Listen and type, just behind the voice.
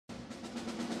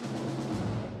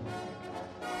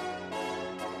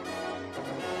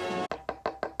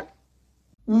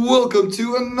Welcome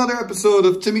to another episode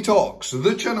of Timmy Talks,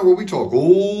 the channel where we talk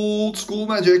old school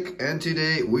magic. And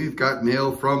today we've got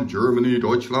mail from Germany,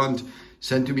 Deutschland,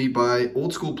 sent to me by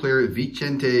old school player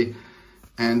Vicente.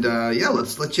 And yeah,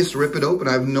 let's just rip it open.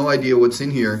 I have no idea what's in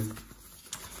here,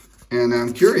 and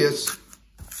I'm curious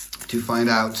to find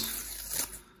out.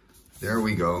 There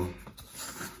we go.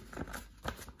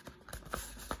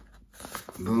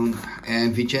 Boom.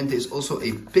 And Vicente is also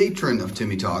a patron of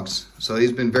Timmy Talks, so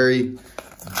he's been very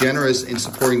generous in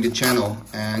supporting the channel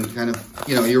and kind of,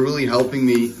 you know, you're really helping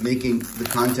me making the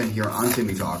content here on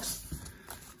Timmy Talks.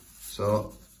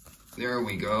 So there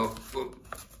we go.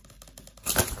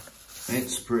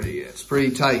 It's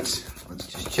pretty tight. Let's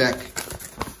just check.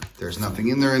 There's nothing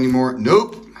in there anymore.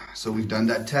 Nope. So we've done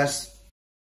that test.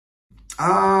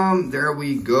 There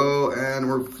we go. And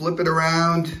we're flipping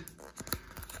around.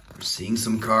 We're seeing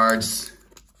some cards.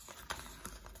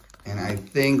 And I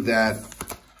think that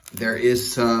there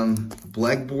is some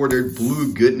black bordered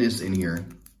blue goodness in here.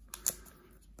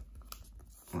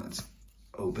 Let's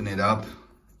open it up.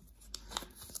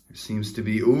 There seems to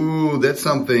be, ooh, that's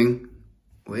something.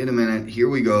 Wait a minute, here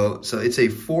we go. So it's a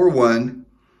 4/1.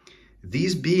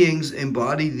 These beings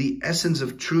embody the essence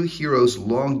of true heroes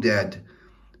long dead.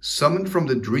 Summoned from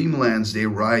the dreamlands, they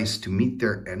rise to meet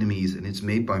their enemies. And it's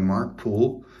made by Mark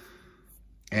Poole.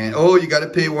 And oh, you gotta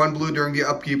pay 1 blue during the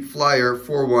upkeep flyer,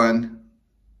 4/1.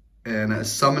 And a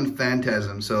summon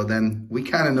Phantasm, so then we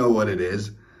kind of know what it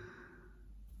is.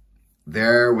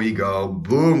 There we go.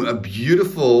 Boom, a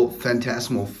beautiful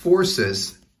Phantasmal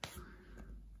Forces.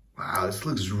 Wow, this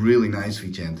looks really nice,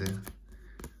 Vicente.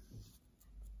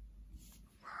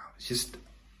 Wow, it's just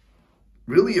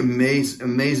really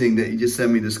amazing that you just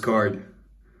sent me this card.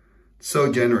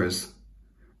 So generous.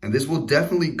 And this will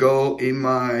definitely go in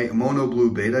my mono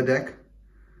blue beta deck,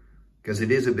 because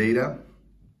it is a beta.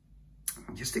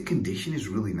 Just the condition is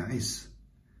really nice.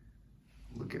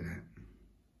 Look at that.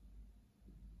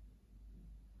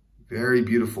 Very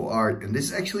beautiful art. And this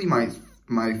is actually my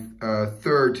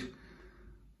third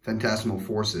Phantasmal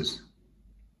Forces.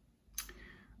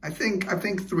 I think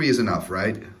 3 is enough,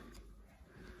 right?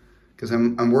 Because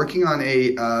I'm working on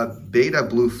a beta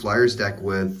blue flyers deck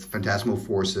with Phantasmal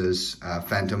Forces,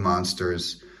 Phantom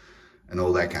Monsters, and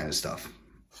all that kind of stuff.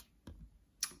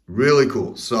 Really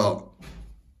cool. So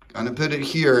I'm gonna put it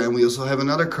here, and we also have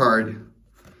another card.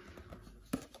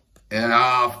 And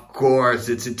of course,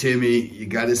 it's a Timmy. You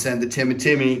gotta send the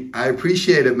Timmy. I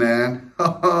appreciate it, man.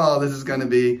 Oh, this is gonna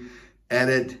be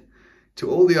added to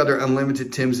all the other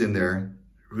unlimited Tims in there.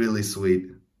 Really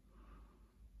sweet.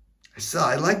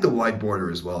 I like the white border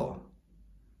as well.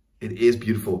 It is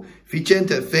beautiful.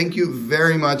 Vicente, thank you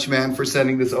very much, man, for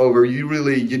sending this over. You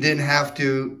didn't have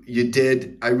to, you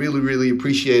did. I really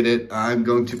appreciate it. I'm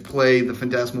going to play the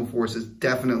Phantasmal Forces,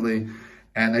 definitely.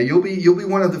 And you'll be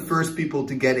one of the first people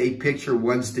to get a picture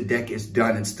once the deck is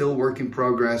done. It's still work in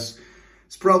progress.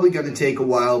 It's probably going to take a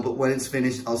while, but when it's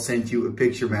finished, I'll send you a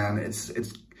picture, man.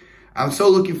 I'm so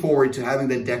looking forward to having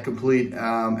that deck complete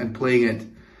and playing it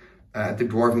at the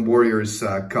Dwarven Warriors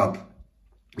Cup.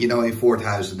 You know, in 4th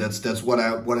house. That's what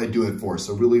I do it for.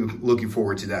 So really looking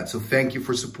forward to that. So thank you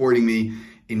for supporting me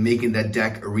in making that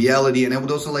deck a reality. And I would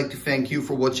also like to thank you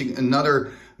for watching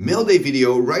another Mail Day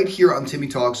video right here on Timmy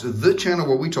Talks, the channel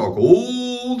where we talk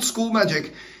old school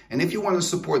magic. And if you want to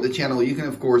support the channel, you can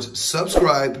of course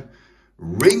subscribe,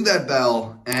 ring that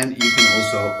bell, and you can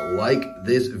also like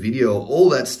this video. All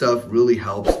that stuff really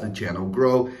helps the channel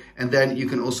grow. And then you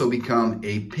can also become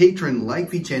a patron like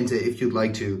Vicente if you'd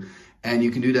like to. And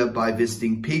you can do that by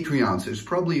visiting Patreon. So there's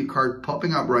probably a card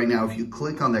popping up right now. If you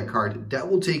click on that card, that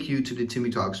will take you to the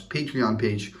Timmy Talks Patreon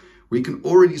page, where you can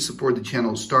already support the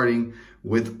channel starting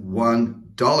with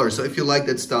 $1. So if you like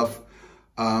that stuff,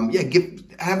 yeah,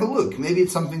 have a look. Maybe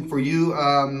it's something for you.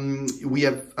 We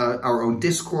have our own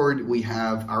Discord. We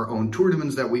have our own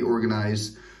tournaments that we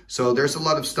organize. So there's a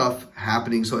lot of stuff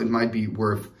happening. So it might be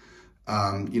worth,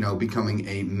 you know, becoming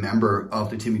a member of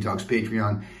the Timmy Talks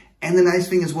Patreon. And the nice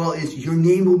thing as well is your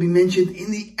name will be mentioned in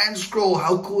the end scroll.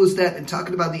 How cool is that? And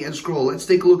talking about the end scroll, let's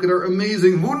take a look at our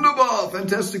amazing, wunderbar,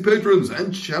 fantastic patrons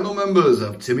and channel members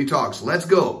of Timmy Talks. Let's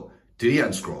go to the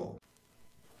end scroll.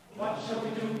 What shall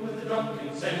we do with the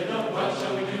drunken sailor? What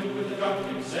shall we do with the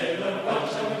drunken sailor?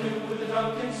 What shall we do with the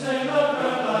drunken sailor?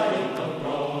 Early in the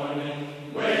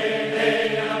morning, way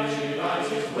hey and up she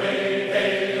rises, way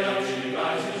hey and up she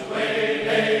rises, way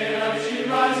hey and up she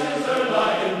rises,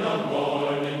 early in the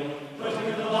morning. Putting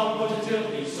in the long boat until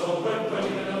he's sober,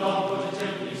 putting in the long boat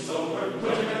until he's sober,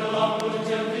 putting in the long boat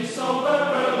until he's sober,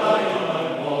 early in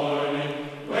the morning.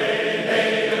 Way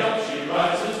hey and up she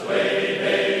rises, way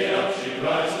hey and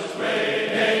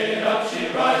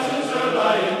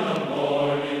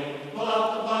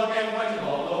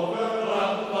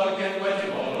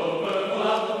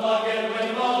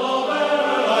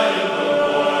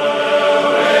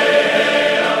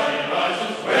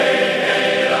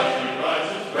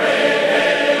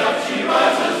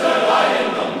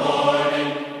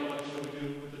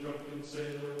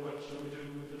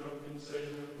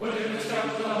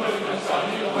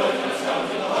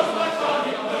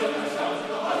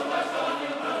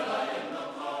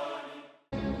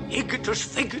Fingitus,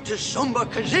 fingitus, sumba,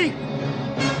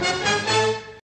 kazing.